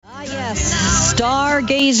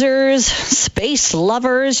Stargazers, space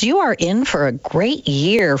lovers, you are in for a great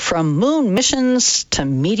year, from moon missions to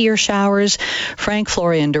meteor showers. Frank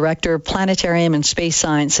Florian, Director of Planetarium and Space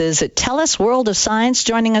Sciences at TELUS World of Science,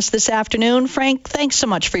 joining us this afternoon. Frank, thanks so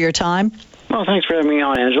much for your time. Well, thanks for having me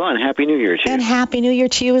on, Angela, and Happy New Year to you. And Happy New Year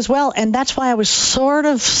to you as well. And that's why I was sort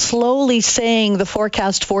of slowly saying the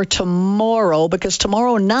forecast for tomorrow, because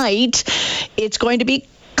tomorrow night it's going to be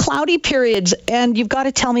cloudy periods, and you've got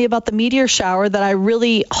to tell me about the meteor shower that I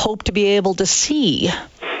really hope to be able to see.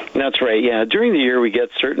 That's right, yeah. During the year, we get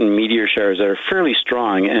certain meteor showers that are fairly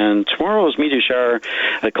strong, and tomorrow's meteor shower,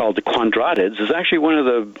 called the Quadratids, is actually one of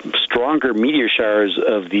the stronger meteor showers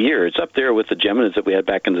of the year. It's up there with the Geminids that we had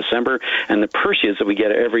back in December and the Perseids that we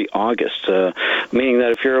get every August, meaning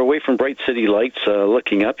that if you're away from bright city lights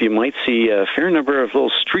looking up, you might see a fair number of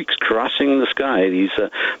little streaks crossing the sky, these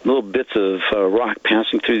little bits of rock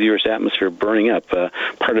passing through the Earth's atmosphere, burning up,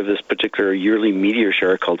 part of this particular yearly meteor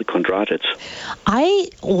shower called the Quadratids. I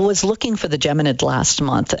was looking for the Geminid last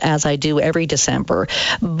month, as I do every December,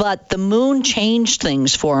 but the moon changed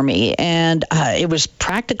things for me, and it was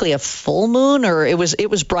practically a full moon, or it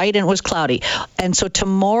was bright and it was cloudy. And so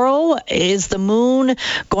tomorrow, is the moon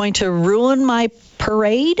going to ruin my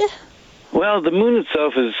parade? Well, the moon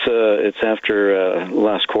itself is, it's after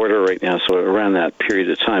last quarter right now, so around that period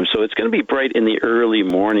of time. So it's going to be bright in the early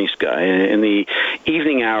morning sky. In the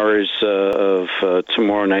evening hours of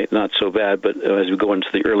tomorrow night, not so bad, but as we go into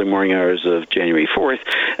the early morning hours of January 4th,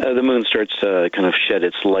 the moon starts to kind of shed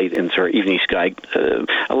its light into our evening sky,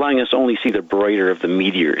 allowing us to only see the brighter of the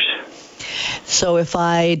meteors. So if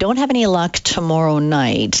I don't have any luck tomorrow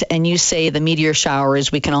night, and you say the meteor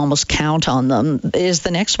showers, we can almost count on them, is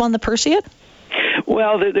the next one the Perseid?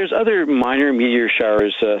 Well, there's other minor meteor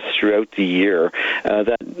showers throughout the year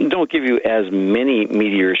that don't give you as many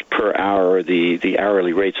meteors per hour. The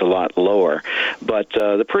hourly rate's a lot lower. But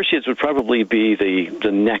the Perseids would probably be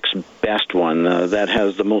the next best one that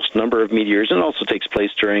has the most number of meteors, and also takes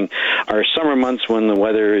place during our summer months when the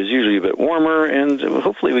weather is usually a bit warmer, and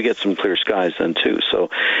hopefully we get some clear skies then too. So,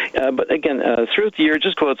 but again, throughout the year,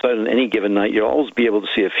 just go outside on any given night. You'll always be able to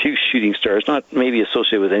see a few shooting stars, not maybe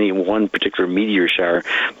associated with any one particular meteor shower,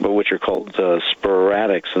 but which are called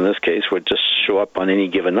sporadics in this case, would just show up on any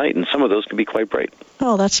given night, and some of those can be quite bright.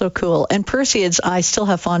 Oh, that's so cool. And Perseids, I still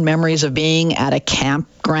have fond memories of being at a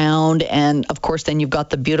campground, and of course then you've got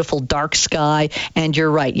the beautiful dark sky, and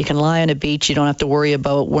you're right, you can lie on a beach, you don't have to worry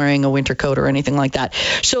about wearing a winter coat or anything like that.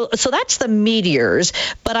 So that's the meteors,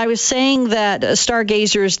 but I was saying that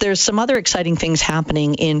stargazers, there's some other exciting things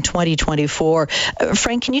happening in 2024.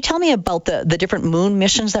 Frank, can you tell me about the different moon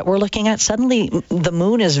missions that we're looking at? Suddenly the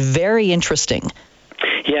moon is very interesting.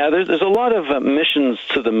 Yeah, there's a lot of missions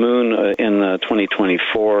to the moon in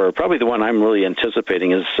 2024. Probably the one I'm really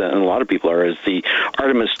anticipating is, and a lot of people are, is the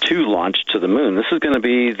Artemis 2 launch to the moon. This is going to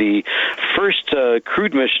be the first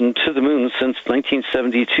crewed mission to the moon since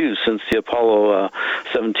 1972, since the Apollo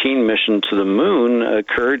 17 mission to the moon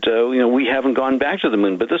occurred. We haven't gone back to the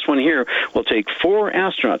moon, but this one here will take 4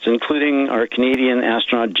 astronauts, including our Canadian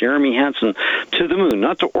astronaut Jeremy Hansen, to the moon.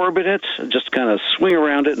 Not to orbit it, just kind of swing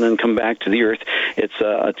around it and then come back to the Earth. It's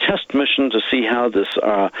a test mission to see how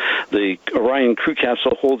the Orion crew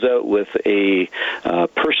capsule holds out with a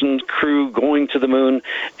person crew going to the moon,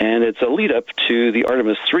 and it's a lead up to the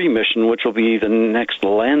Artemis 3 mission, which will be the next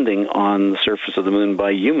landing on the surface of the moon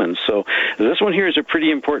by humans. So this one here is a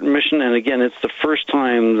pretty important mission, and again, it's the first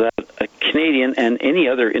time that a Canadian and any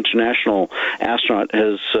other international astronaut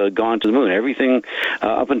has gone to the moon. Everything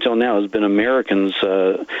up until now has been Americans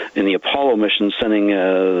in the Apollo mission sending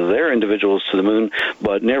their individuals to the moon,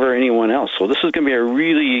 but never anyone else. So this is going to be a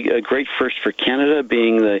really great first for Canada,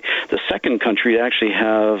 being the second country to actually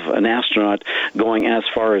have an astronaut going as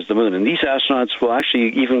far as the moon. And these astronauts will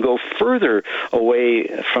actually even go further away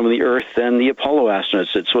from the Earth than the Apollo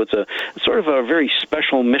astronauts did. So it's a sort of a very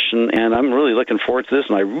special mission, and I'm really looking forward to this,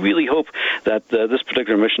 and I really hope that this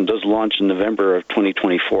particular mission does launch in November of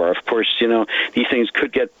 2024. Of course, these things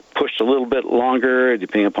could get pushed a little bit longer,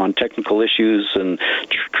 depending upon technical issues and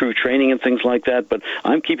crew training and things like that. But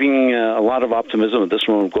I'm keeping a lot of optimism that this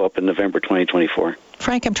one will go up in November 2024.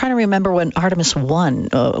 Frank, I'm trying to remember when Artemis 1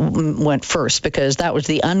 went first, because that was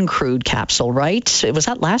the uncrewed capsule, right? Was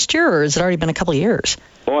that last year, or has it already been a couple of years?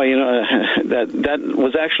 Boy, that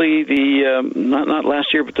was actually the not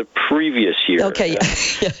last year, but the previous year. Okay,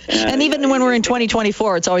 yeah. And even when we're in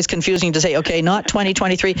 2024, it's always confusing to say, okay, not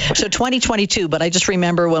 2023, so 2022. But I just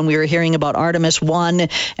remember when we were hearing about Artemis 1,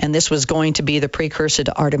 and this was going to be the precursor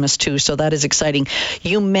to Artemis 2. So that is exciting.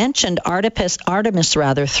 You mentioned Artemis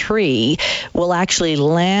 3 will actually actually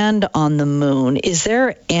land on the moon. Is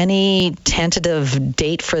there any tentative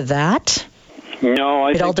date for that? No,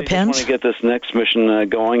 I It all think they just depends? want to get this next mission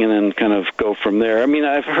going and then kind of go from there. I mean,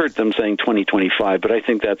 I've heard them saying 2025, but I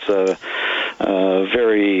think that's a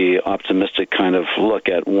very optimistic kind of look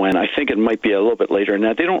at when. I think it might be a little bit later.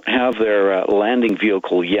 Now, they don't have their landing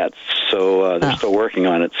vehicle yet, so they're still working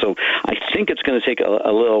on it. So I think it's going to take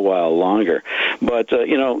a little while longer. But,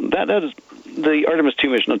 that is the Artemis 2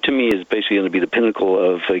 mission, to me, is basically going to be the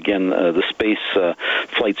pinnacle of, again, the space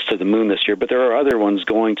flights to the moon this year. But there are other ones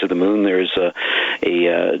going to the moon. There's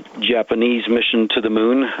a Japanese mission to the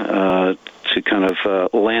moon to kind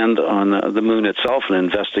of land on the moon itself and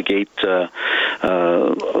investigate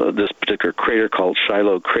this particular crater called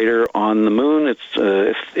Shiloh Crater on the moon. It's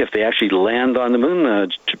if they actually land on the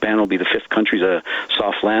moon, Japan will be the 5th country to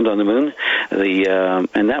soft land on the moon.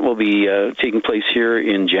 And that will be taking place here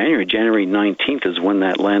in January. January 19th is when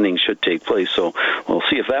that landing should take place. So we'll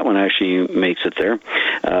see if that one actually makes it there.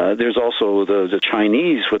 There's also the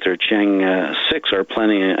Chinese with their Chang 6 are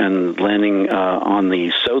planning and landing on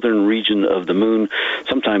the southern region of the moon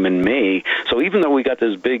sometime in May. So even though we got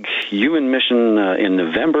this big human mission in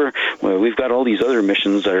November, we've got all these other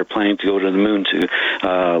missions that are planning to go to the moon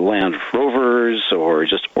to land rovers or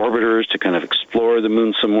just orbiters to kind of explore the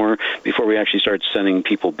moon some more before we actually start sending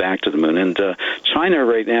people back to the moon. And China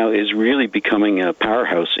right now is really becoming a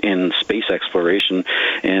powerhouse in space exploration,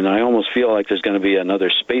 and I almost feel like there's going to be another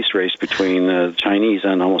space race between the Chinese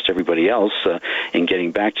and almost everybody else in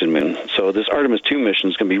getting back to the moon. So this Artemis 2 mission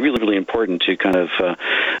is going to be really, really important to kind of,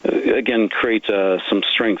 again, create some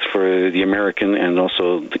strength for the American and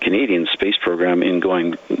also the Canadian space program in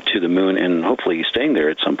going to the moon and hopefully staying there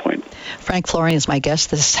at some point. Frank Florian is my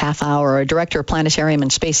guest this half hour, Director of Planetarium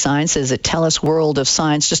and Space Sciences at TELUS World of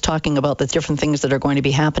Science, just talking about the different things that are going to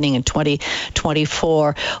be happening in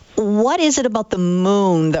 2024. What is it about the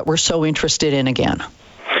moon that we're so interested in again?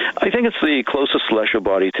 I think it's the closest celestial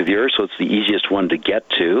body to the Earth, so it's the easiest one to get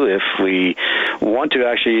to. If we want to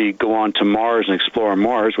actually go on to Mars and explore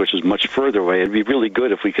Mars, which is much further away, it'd be really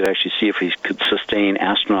good if we could actually see if we could sustain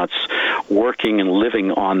astronauts working and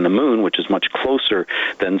living on the moon, which is much closer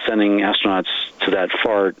than sending astronauts to that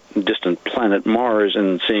far distant planet Mars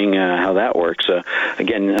and seeing how that works.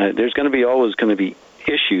 Again, there's going to be always going to be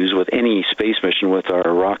issues with any space mission with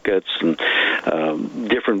our rockets and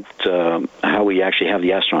different how we actually have the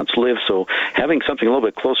astronauts live. So having something a little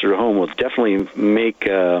bit closer to home will definitely make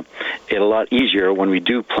it a lot easier when we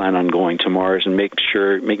do plan on going to Mars and making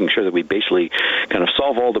sure that we basically kind of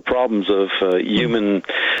solve all the problems of human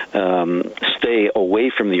stay away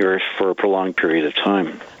from the Earth for a prolonged period of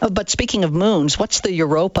time. But speaking of moons, what's the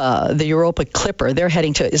Europa Clipper? They're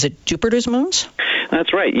heading to, is it Jupiter's moons?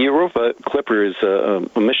 That's right. Europa Clipper is a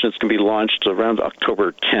mission that's going to be launched around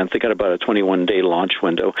October 10th. They got about a 21-day launch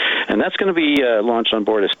window, and that's going to be launched on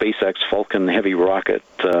board a SpaceX Falcon Heavy rocket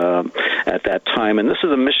at that time. And this is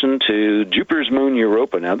a mission to Jupiter's moon,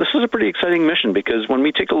 Europa. Now, this is a pretty exciting mission because when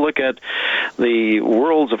we take a look at the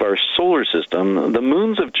worlds of our solar system, the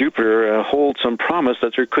moons of Jupiter hold some promise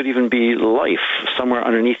that there could even be life somewhere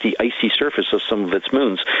underneath the icy surface of some of its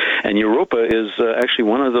moons. And Europa is actually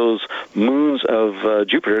one of those moons of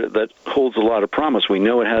Jupiter that holds a lot of promise. We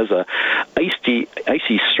know it has a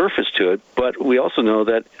icy surface to it, but we also know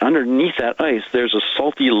that underneath that ice, there's a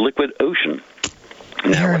salty liquid ocean.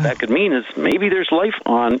 Now, what that could mean is maybe there's life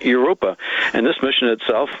on Europa, and this mission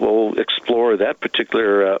itself will explore that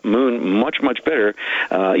particular moon much, much better,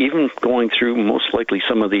 even going through most likely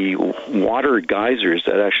some of the water geysers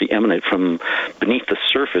that actually emanate from beneath the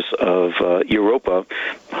surface of Europa,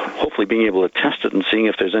 hopefully being able to test it and seeing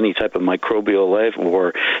if there's any type of microbial life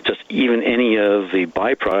or just even any of the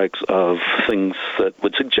byproducts of things that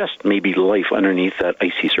would suggest maybe life underneath that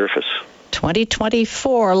icy surface.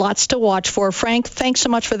 2024, lots to watch for. Frank, thanks so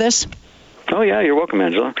much for this. Oh, yeah, you're welcome,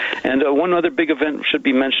 Angela. And one other big event should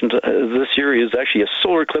be mentioned this year is actually a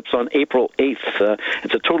solar eclipse on April 8th.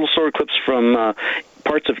 It's a total solar eclipse from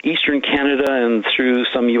parts of eastern Canada and through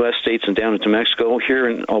some U.S. states and down into Mexico. Here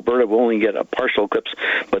in Alberta, we'll only get a partial eclipse,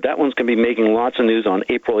 but that one's going to be making lots of news on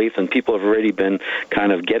April 8th, and people have already been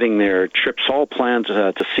kind of getting their trips all planned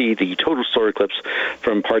to see the total solar eclipse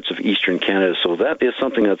from parts of eastern Canada. So that is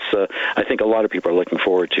something that's, I think, a lot of people are looking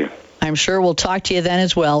forward to. I'm sure we'll talk to you then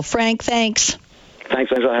as well. Frank, thanks.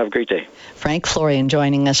 Thanks, Angela. Have a great day. Frank Florian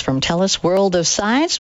joining us from TELUS World of Science.